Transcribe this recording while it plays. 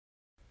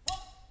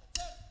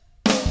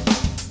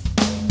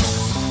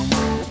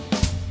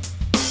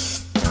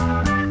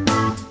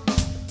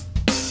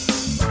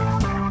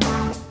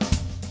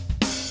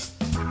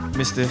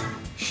Mr.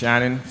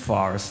 Shannon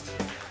Forrest.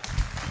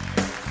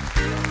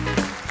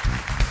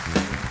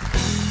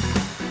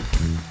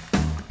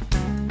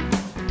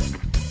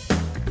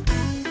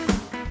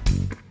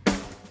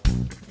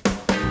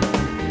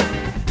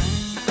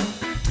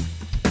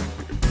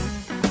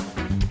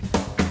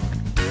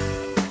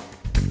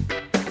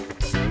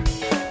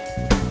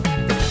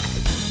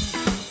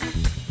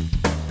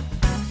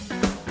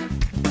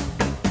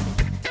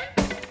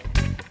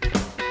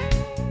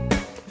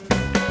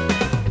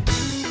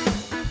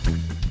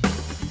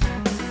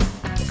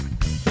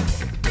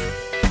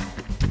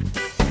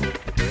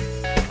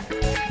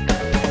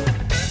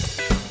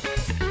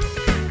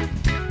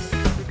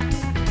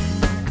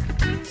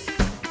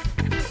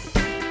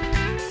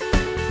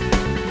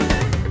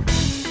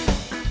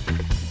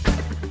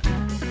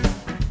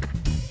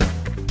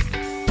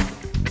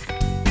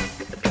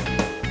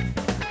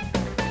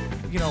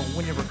 You know,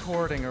 when you're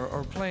recording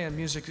or playing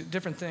music,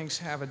 different things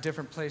have a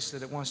different place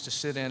that it wants to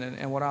sit in.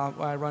 And what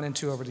I run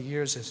into over the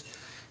years is,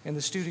 in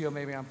the studio,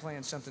 maybe I'm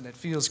playing something that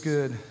feels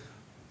good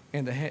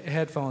in the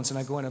headphones, and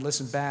I go in and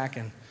listen back,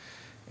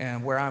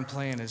 and where I'm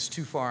playing is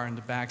too far in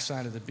the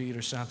backside of the beat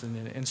or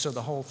something, and so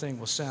the whole thing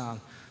will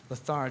sound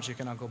lethargic,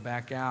 and I'll go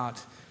back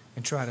out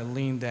and try to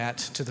lean that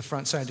to the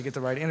front side to get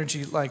the right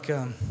energy, like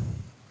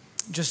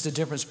just the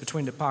difference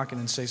between the pocket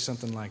and, say,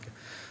 something like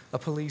a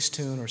Police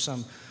tune or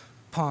some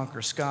punk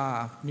or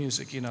ska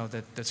music, you know,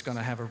 that's going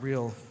to have a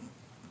real,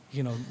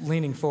 you know,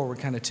 leaning forward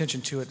kind of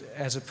tension to it,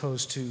 as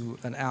opposed to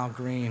an Al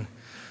Green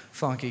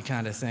funky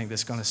kind of thing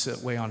that's going to sit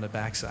way on the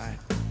backside.